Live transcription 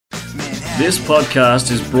This podcast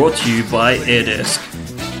is brought to you by AirDesk,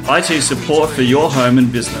 IT support for your home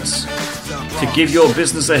and business. To give your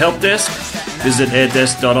business a help desk, visit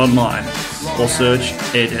airdesk.online or search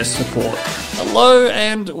AirDesk support. Hello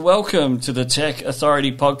and welcome to the Tech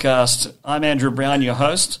Authority Podcast. I'm Andrew Brown, your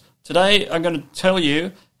host. Today I'm going to tell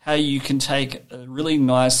you how you can take a really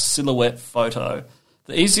nice silhouette photo.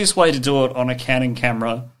 The easiest way to do it on a Canon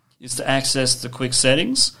camera is to access the quick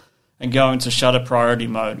settings and go into shutter priority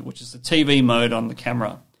mode, which is the TV mode on the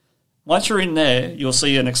camera. Once you're in there, you'll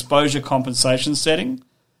see an exposure compensation setting,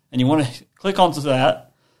 and you want to click onto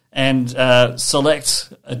that and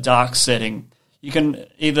select a dark setting. You can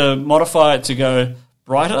either modify it to go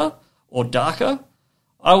brighter or darker.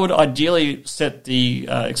 I would ideally set the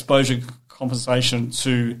exposure compensation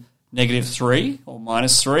to -3 or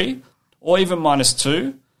 -3 or even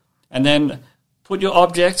 -2, and then put your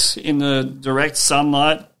object in the direct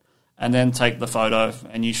sunlight and then take the photo,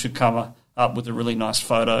 and you should come up with a really nice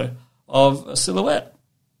photo of a silhouette.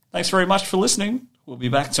 Thanks very much for listening. We'll be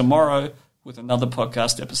back tomorrow with another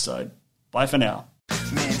podcast episode. Bye for now.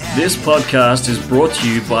 This podcast is brought to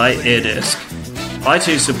you by AirDesk,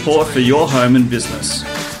 IT support for your home and business.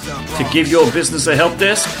 To give your business a help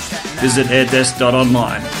desk, visit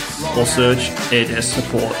airdesk.online or search AirDesk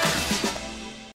support.